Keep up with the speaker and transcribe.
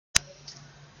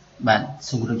bạn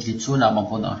xung quanh chụp xuống là bằng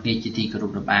phone ở đây chỉ thì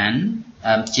group bán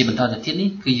chỉបន្តទៅទៀតនេះ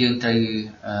គឺយើងត្រូវ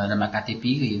ដំណើរការទី2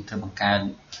គឺយើងត្រូវបង្កើត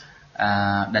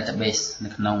database នៅ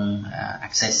ក្នុង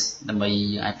access ដើម្បី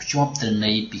ឲ្យភ្ជាប់ទិន្ន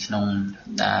ន័យពីក្នុង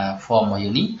form របស់យើ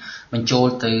ងនេះបញ្ចូល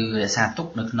ទៅរក្សាទុក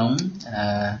នៅក្នុង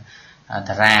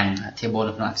តារាង table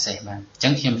នៅក្នុង access បាទអញ្ចឹ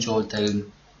ងខ្ញុំចូលទៅ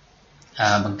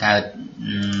បង្កើត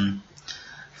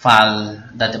file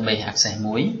database access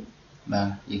មួយបាទ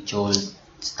យើងចូល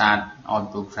start all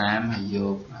program ហើយយ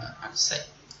ក access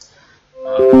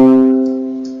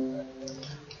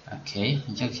អូខេអ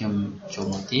ញ្ចឹងខ្ញុំចូល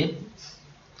មកទៀត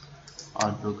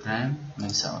all program និ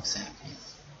ង self access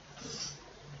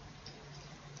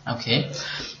អូខេ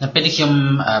ដល់ពេលនេះខ្ញុំ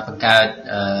បង្កើត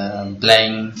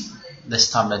blank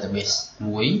desktop database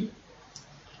មួយ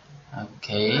អូ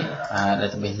ខេ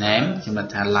database name ខ្ញុំដា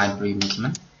ក់ថា library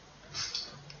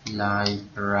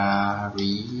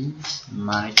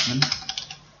management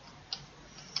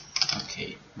អូខេ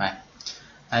បាទ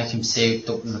ហើយខ្ញុំ save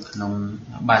ទុកនៅក្នុង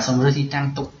បាទសូមរើសទីតាំង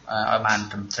ទុកឲ្យបាន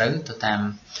ត្រឹមត្រូវទៅតាម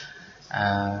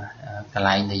កន្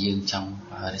លែងដែលយើងចង់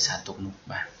រក្សាទុកនោះ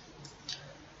បាទ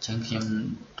អញ្ចឹងខ្ញុំ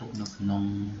ទុកនៅក្នុង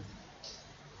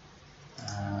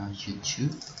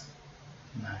YouTube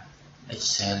បាទ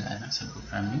Excel and Access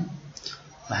Programming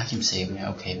បាទខ្ញុំ save វា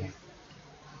អូខេ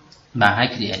បាទហើយ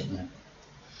create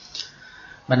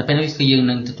បាទដល់ពេលនេះគឺយើង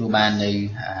នឹងទទួលបាននៅ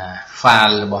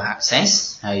file របស់ Access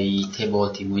ហើយ table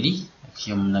ទី1នេះខ្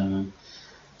ញុំនឹង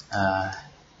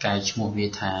កែឈ្មោះវា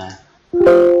ថា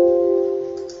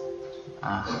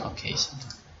អូខេ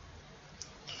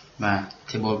បាទ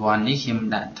table 1នេះខ្ញុំ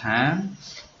ដាក់ថា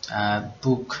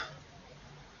book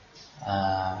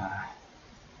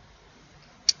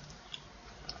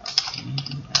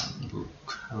book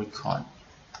record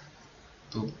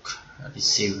book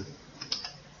receive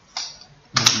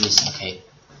book list អូខេ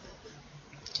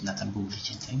ចំណាត់តាម book list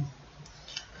ចឹងទៅ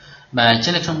បាទអញ្ចឹ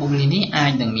ងនៅក្នុង book list នេះអា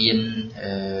ចនឹងមាន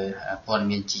ព័ត៌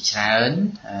មានជាច្រើន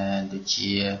ដូច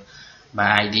ជា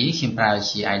បាទ ID ខ្ញុំប្រើ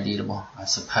ជា ID របស់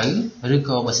សភៅឬ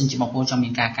ក៏បើសិនជាបងប្អូនចង់មា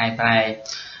នការកែប្រែ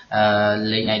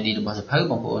លេខ ID របស់សភៅ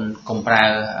បងប្អូនកុំប្រើ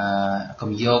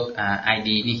កុំយក ID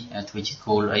នេះធ្វើជា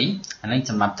គោលអីអានេះ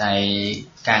សម្រាប់តែ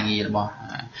ការងាររបស់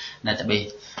database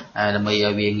ដើម្បីឲ្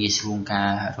យវាងាយស្រួលការ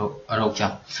រក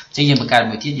ចុះអញ្ចឹងយើងបង្កើត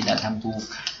មួយទៀតយើងដាក់ថា book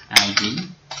ID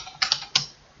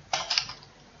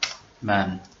បាទ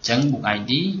អញ្ចឹង book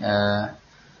ID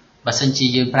បើសិនជា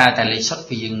យើងប្រើតែលេខសុទ្ធ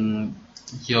គឺយើង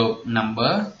យក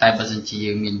number តែបើសិនជា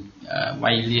យើងមាន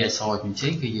វាយលាអក្សរផ្សេ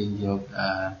ងគឺយើងយក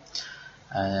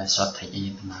short text អី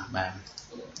ទៅមកបាទ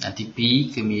ទី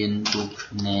2គឺមាន book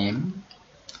name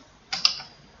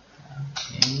អូ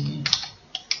ខេ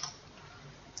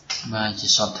បាទជា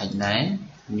short text ដែរ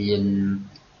មាន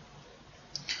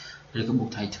ឬក៏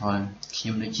book title ខ្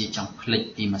ញុំដូចជាចង់ផ្លេច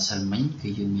ពីម្សិលមិញគឺ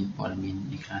យើងមានព័ត៌មាន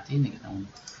នេះខ្លះទៀតនៅក្នុង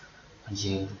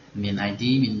យើងមាន ID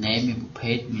មាន name មាន book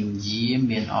page មាន year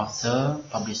មាន author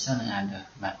publisher និង other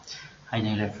បាទហើយ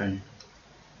នឹង reference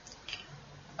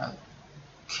អូ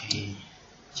ខេ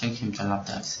ចឹងខ្ញុំត្រឡប់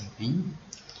ទៅ access វិញ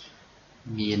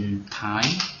មាន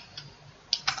type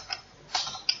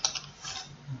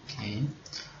អូខេ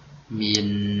មាន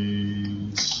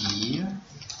year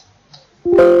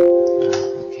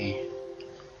អូខេ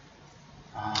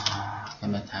ខ្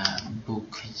ញុំថា book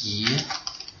year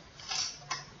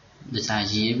ដោយសារ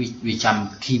year វាចាំ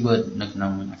keyword នៅក្នុ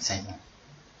ង access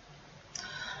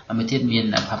ហើយមួយទៀតមាន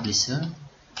publisher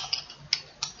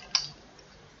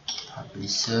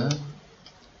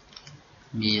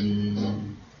មាន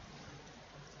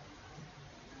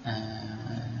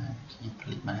ខ្ញុំភ្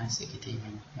លេចបានសេចក្ដីវិ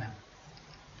ញបាទ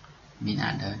មាន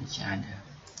other ជា other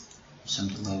សំ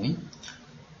ដៅវិញ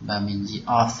បាទមាន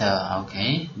author អូខេ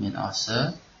មាន author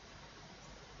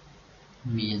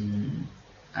មាន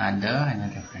other ហើយនឹ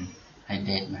ង reference ហើយ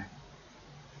date បាទ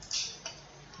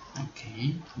អូខេ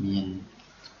មាន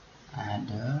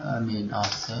other មាន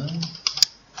author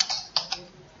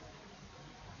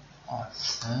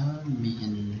មា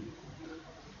ន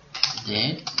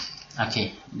date អូខេ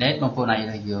date បងប្អូនអាច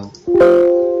យក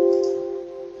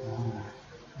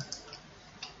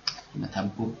មកធ្វើ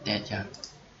book date ចា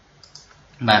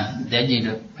បាទ date យើងយ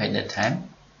ក page date time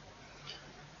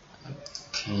អូ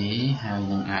ខេហើយ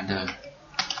នឹង other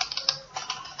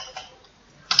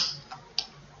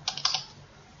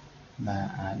បាទ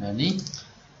other នេះ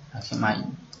ខ្ញុំអាច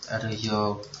រើសយ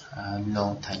ក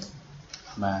long text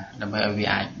បាទដើម្បីឲ្យវា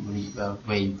អាច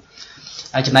វិញ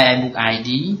ហើយចំណែកឯ book ID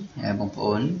បងប្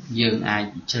អូនយើងអាច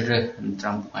ជ្រើសរើសត្រ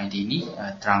ង់ book ID នេះ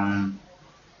ត្រង់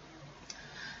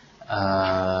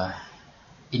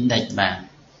index បាទ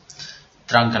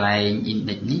ត្រង់កន្លែង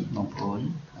index នេះបងប្អូន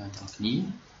ទាំងគ្នា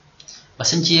ប បើ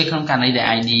សិនជាក្នុងករណីដែល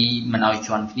ID មិនឲ្យ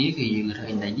ជាន់គ្នាគឺយើងរើស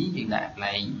index នេះយើងដាក់កន្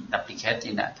លែង duplicate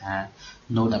យើងដាក់ថា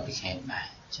no duplicate បាទ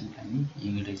អញ្ចឹងខាងនេះយើ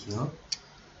ងរើសយក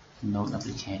no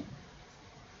duplicate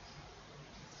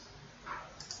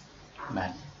បា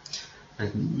ទ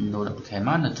no duplicate ម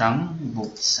កនៅត្រង់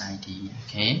books ID អូ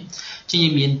ខេជាយើ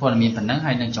ងមានព័ត៌មានប៉ុណ្ណឹង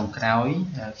ហើយនៅចុងក្រោយ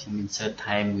ខ្ញុំ insert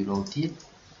time មួយ row ទៀត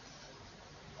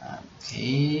អូខេ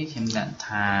ខ្ញុំដាក់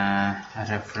ថា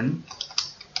reference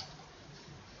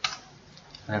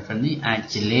នេះអាច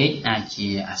ជាលេខអាចជា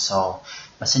អក្សរ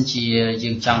បើសិនជាយើ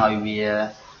ងចង់ឲ្យវា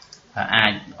អា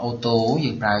ចអូតូ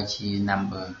យើងប្រើជា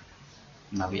number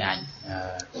មកវាអាច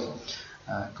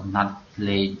កំណត់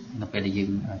លេខនៅពេលដែលយើង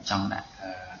ចង់ដាក់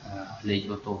លេខ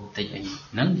អូតូតិចអី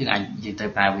ហ្នឹងយើងត្រូ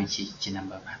វប្រើវាជា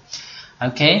number បាទអូ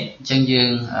ខេអញ្ចឹងយើ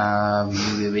ង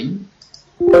view វាវិញ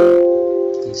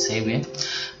យើង save វា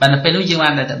បាទនៅពេលនោះយើងបា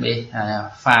ន database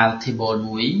file table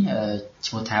មួយ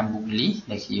ឈ្មោះថា book list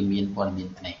ដែលយើងមានព័ត៌មាន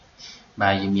នេះបា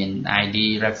ទយើងមាន ID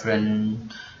reference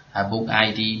book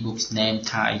ID books name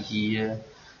type year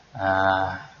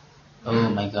oh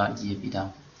my god year ពីរដង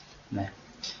ណា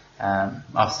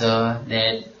author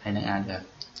date ហើយនឹង other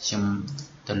ខ្ញុំ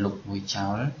ទៅលុបមួយចោ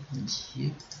ល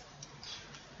year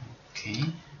អូខេ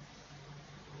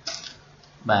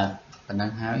បាទប៉ុណ្ណឹ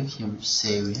ងហើយខ្ញុំ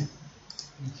save វា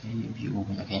អូខេ view អូ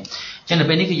ខេអញ្ចឹងនៅ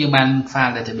ពេលនេះគឺយើងបាន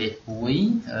file database មួយ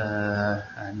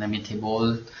នៅមាន table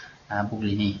book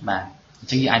list នេះបាទអញ្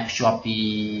ចឹងយើងអាចភ្ជាប់ពី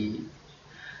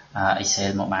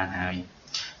Excel មកបានហើយ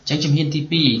អញ្ចឹងជំហានទី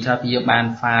2ក្រោយពីយើងបាន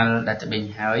file database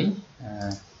ហើយ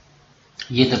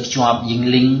យើងទៅភ្ជាប់យើង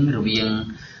link រវាង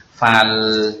file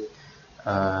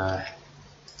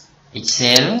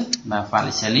Excel បាទ file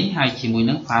Excel នេះហើយជាមួយ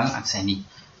នឹង file Access នេះ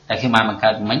តែខ្ញុំបានបង្កើ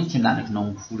តមិញខ្ញុំដាក់នៅក្នុង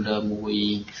folder មួយ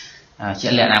ជា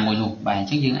លក្ខណៈមួយនោះបាទអញ្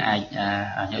ចឹងយើងអាច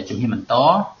យកជំហានបន្ត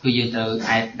គឺយើងត្រូវ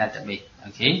add database អូ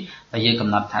ខេតែយើងកំ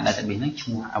ណត់ថា database ហ្នឹងឈ្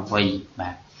មោះអ្វីបា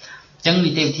ទអញ្ចឹងនី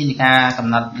តិវិធីនៃការកំ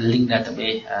ណត់ link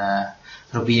database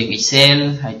រវាង Excel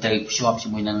ហើយទៅភ្ជាប់ជា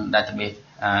មួយនឹង database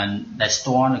ដែលស្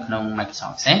ទាល់នៅក្នុង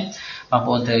Microsoft Access បង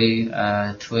ប្អូនត្រូវ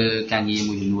ធ្វើការងារ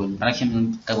មួយចំនួនបាទខ្ញុំនឹង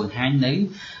ទៅបង្ហាញនៅ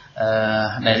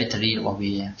directory របស់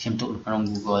វាខ្ញុំទុកនៅក្នុង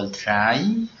Google Drive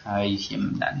ហើយខ្ញុំ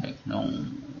ដាក់នៅក្នុង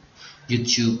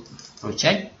YouTube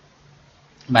project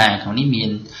បាទក្នុងនេះមា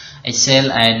ន Excel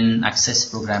and Access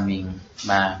Programming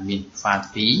បាទមាន file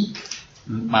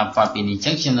 2បាទ file 2នេះអញ្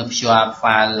ចឹងខ្ញុំនឹងភ្ជាប់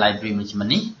file library management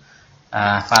នេះ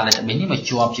file database នេះមក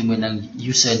ជាប់ជាមួយនឹង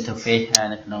user interface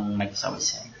នៅក្នុង Microsoft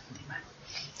Excel បាទ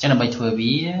អញ្ចឹងដើម្បីធ្វើ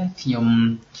វាខ្ញុំ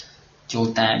ចូល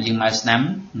តាយើងមកស្ដាំ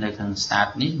នៅខាង start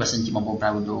នេះបើសិនជាបងប្អូនប្រើ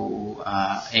Windows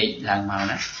 8 ឡើងមក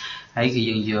ណាហើយគឺ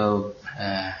យើងយក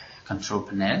control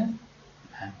panel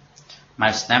ម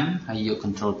កស្ដាំហើយយក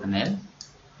control panel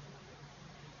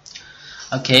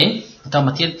អូខេបន្តម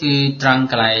កទៀតគឺត្រង់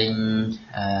កន្លែង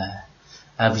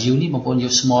view នេះបងប្អូនយ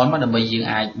ក small មកដើម្បីយើង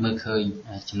អាចមើលឃើញ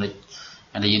ចំណុច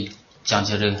ដែលយើងចង់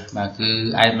ជ្រើសរើសបាទគឺ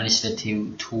administrative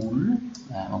tool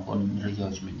បងប្អូនរើសយក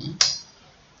ចំណុចនេះ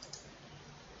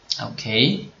អូខេ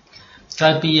ក្រោ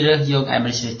យពីរើសយក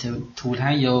administrative tool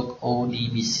ហើយយក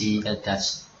ODBC data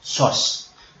source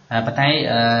ប៉ុន្តែ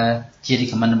ជា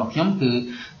recommend របស់ខ្ញុំគឺ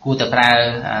គួរតែប្រើ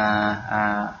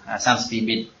32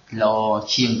 bit ល្អ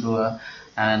ជាងព្រោះ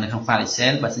នៅក្នុង file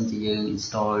Excel បើសិនជាយើង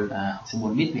install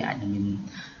 64 bit វាអាចនឹងមាន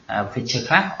feature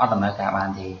ខ្លះអត់ដំណើរការបាន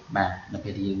ទេបាទនៅពេ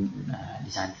លយើង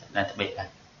design database បាទ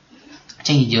អញ្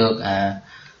ចឹងយើងយក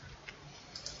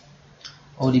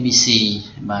ODBC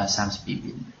បាទ32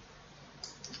 bit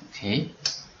អូខេ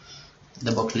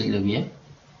double click លើវា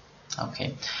អូខេ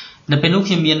នៅពេលនោះ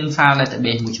ខ្ញុំមាន file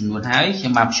database មួយចំនួនហើយខ្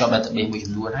ញុំបានភ្ជាប់ database មួយ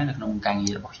ចំនួនហើយនៅក្នុងការងា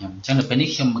ររបស់ខ្ញុំអញ្ចឹងនៅពេលនេះ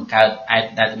ខ្ញុំបង្កើត add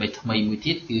database ថ្មីមួយ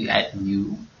ទៀតគឺ add new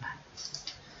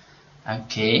អូ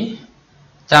ខេ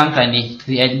ត្រង់កន្លែងនេះ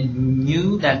create new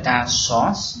data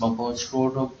source បងប្អូន scroll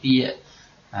រកពាក្យ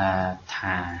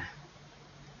ថា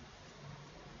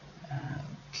អូ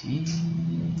ខេ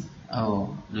អូ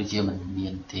ដូចជាមិនមា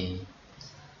នទេ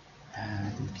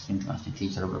ខ្ញុំអត់ទី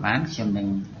ជ្រាបបានខ្ញុំនឹង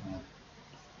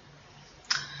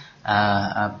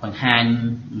បង្ហាញ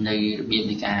នៅរបៀប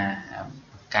នៃការ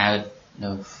បង្កើតនៅ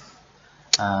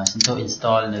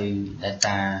install នៅ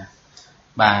data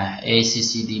បាទ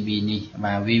ACCDB នេះ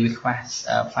បាទវាខ្វះ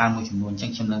file មួយចំនួនអញ្ចឹ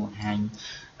ងខ្ញុំនឹងបង្ហាញ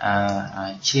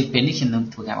ជ្រាបពេលនេះខ្ញុំនឹង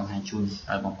ធ្វើការបង្ហាញជូន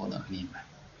ឲ្យបងប្អូនទាំងគ្នា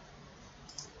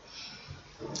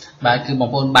បាទគឺបង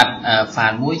ប្អូនបាត់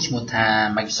file មួយឈ្មោះថា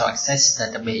Microsoft Access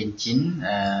Database Engine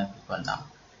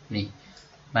 2010នេះ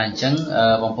បាទអញ្ចឹង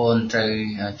បងប្អូនត្រូវ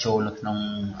ចូលនៅក្នុង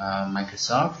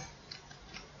Microsoft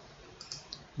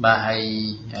បាទហើយ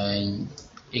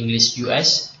English US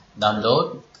download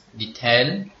detail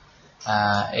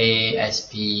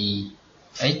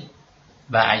ASPX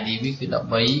và ID វាគឺ13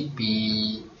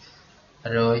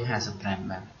 255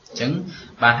 បាទអញ្ចឹង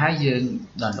បានហើយយើង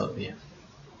download វា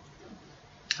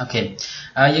អូខេ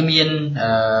យើងមាន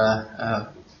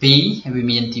2ហើយវា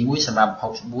មានទី1សម្រាប់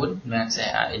64 Access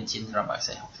Engine សម្រាប់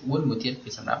Access 64មួយទៀតគឺ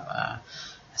សម្រាប់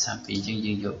32អញ្ចឹង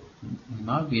យើងយក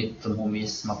មកវាទំហំវា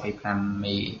25 MB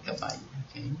អូ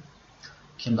ខេ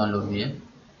ខ្ញុំ download វា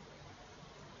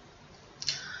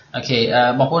អូខេ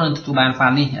បងប្អូននឹងទទួលបាន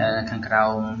file នេះខាងក្រោ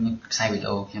មខ្សែវីដេ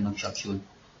អូខ្ញុំនឹងភ្ជាប់ជូន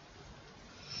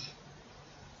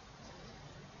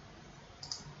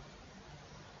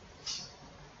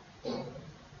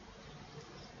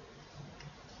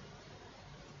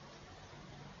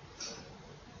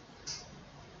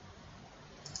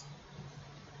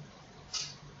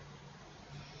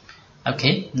អូ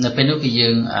ខេនៅពេលនោះគឺយើ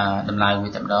ងដំឡើងវា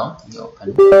តែម្ដងយក open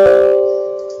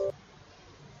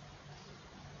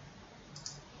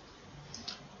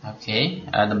អូខេ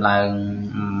ដំឡើង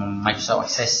Microsoft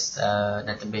Access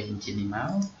Database Engine នេះម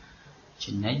ក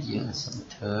ចំណេញយើង Asset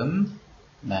Term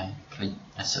បាទ click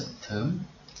Asset Term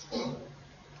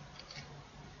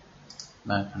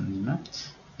បាទខាងនេះមក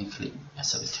យើង click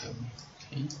Asset Term អូ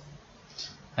ខេ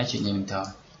ហើយចុចនេះបន្ត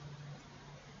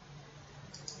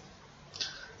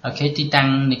អូខេទីតាំង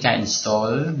នៃការ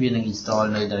install វានឹង install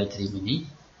នៅ directory មួយនេះ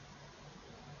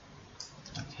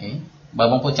អូខេបើ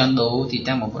បងប្អូនចង់ដូរទី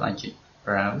តាំងបងប្អូនអាចចុច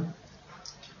browse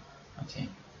អូខេ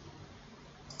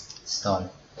install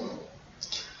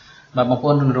បើបងប្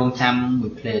អូននឹងរងចាំមួ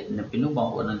យ plate នៅពេលនោះបង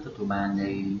ប្អូននឹងទទួលបាននៅ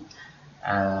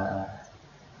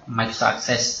Microsoft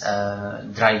Access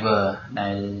driver ដែ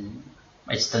ល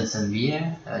extension វា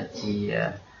ជា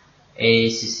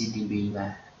ACCDB បា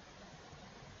ទ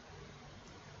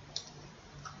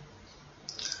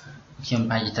ខ្ញុំ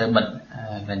ប្រហែលជាត្រូវបិទ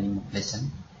running lesson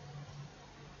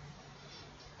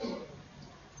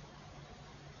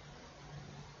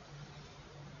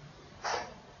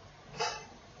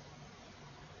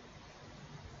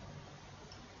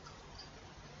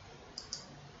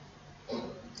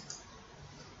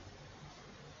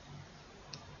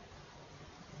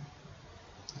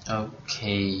អូ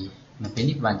ខេនៅពេល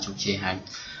នេះបានជោគជ័យហើយ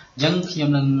អញ្ចឹងខ្ញុំ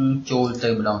នឹងចូលទៅ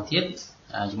ម្ដងទៀត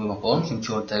ជាមួយបងប្អូនខ្ញុំ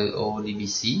ចូលទៅ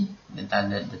ODBC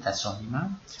data source នេះមក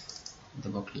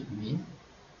double click វា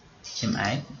ខ្ញុំ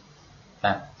អាច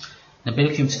បាទនៅពេល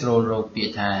ខ្ញុំ scroll រកពាក្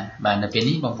យថាបាទនៅពេល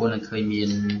នេះបងប្អូននឹងឃើញមា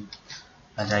ន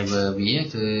driver វា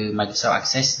គឺ Microsoft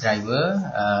Access driver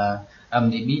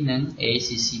MDB និង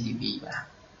ACCDB បាទ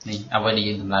នេះអ្វីដែល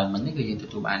យើងតម្លើងមិញនេះគឺយើងទ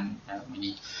ទួលបានមួយ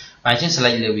នេះបាទអញ្ចឹង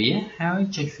select លើវាហើយ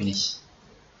ចុច finish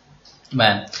បា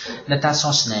ទ data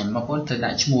source name បងប្អូនត្រូវ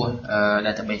ដាក់ឈ្មោះ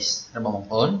database របស់បង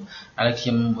ប្អូនឥឡូវខ្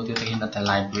ញុំឧទាហរណ៍ខ្ញុំដាក់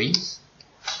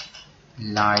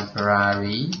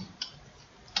library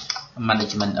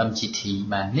management MGT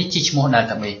បាទនេះជាឈ្មោះ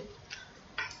database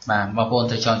បាទបងប្អូន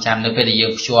ត្រូវចងចាំនៅពេលដែលយើ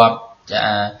ងភ្ជាប់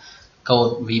កូដ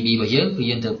VB របស់យើងគឺ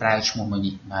យើងត្រូវប្រើឈ្មោះមួយ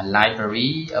នេះបាទ library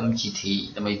MGT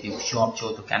ដើម្បីវាភ្ជាប់ចូ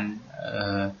លទៅកាន់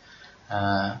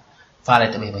file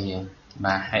database របស់យើង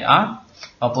បាទហើយអត់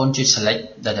បងប្អូនជួយ select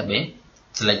database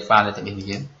select file database របស់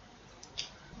យើង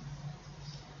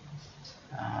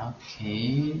អូខេ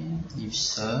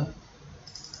user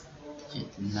ចេត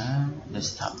នា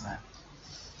desktop បាទ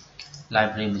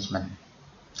library management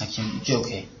ហើយខ្ញុំចូលអូ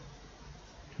ខេ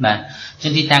បាទចឹ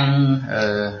ងទីតាំង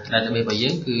database របស់យើ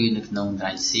ងគឺនៅក្នុង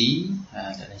drive C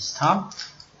desktop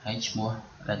ហើយឈ្មោះ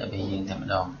database យើងតែម្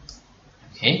ដងអូ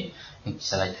ខេយើង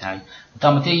select ហើយបន្ត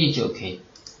មកទៀតយើងចូលអូខេ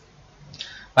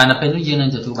បាទនៅពេលនេះយើងនឹង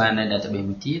ទទួលបាននៅ database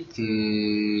មួយទៀតគឺ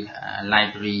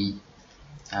library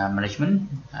management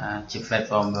ជា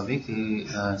platform របស់វាគឺ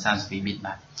32 bit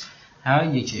បាទហើយ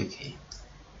យើងចុចអូខេ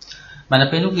បាទនៅ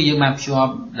ពេលនេះគឺយើងបានភ្ជា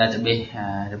ប់ database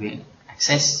រវាង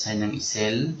access ហើយនិង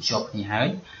Excel ភ្ជាប់គ្នាហើយ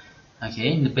អូខេ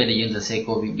នៅពេលដែលយើងសរសេរ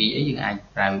code VB អីយើងអាច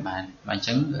ប្រើវាបានបាទអញ្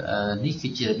ចឹងនេះគឺ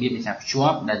ជារបៀបនៃការភ្ជា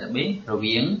ប់ database រ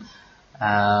វាង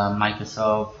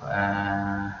Microsoft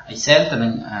Excel ទៅនឹ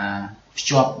ងភ្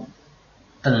ជាប់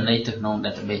ទិន្នន័យទៅក្នុង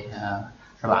database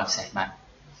របស់ Access បាទ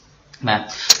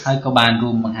ហើយក៏បានរួ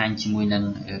មបង្ហាញជាមួយនឹង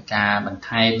ការបន្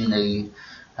ថែមនៅ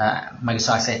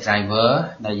Microsoft Access driver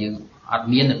ដែលយើងអត់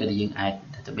មាននៅពេលដែលយើង add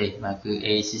database បាទគឺ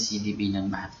ACCDB នឹង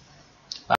បាទ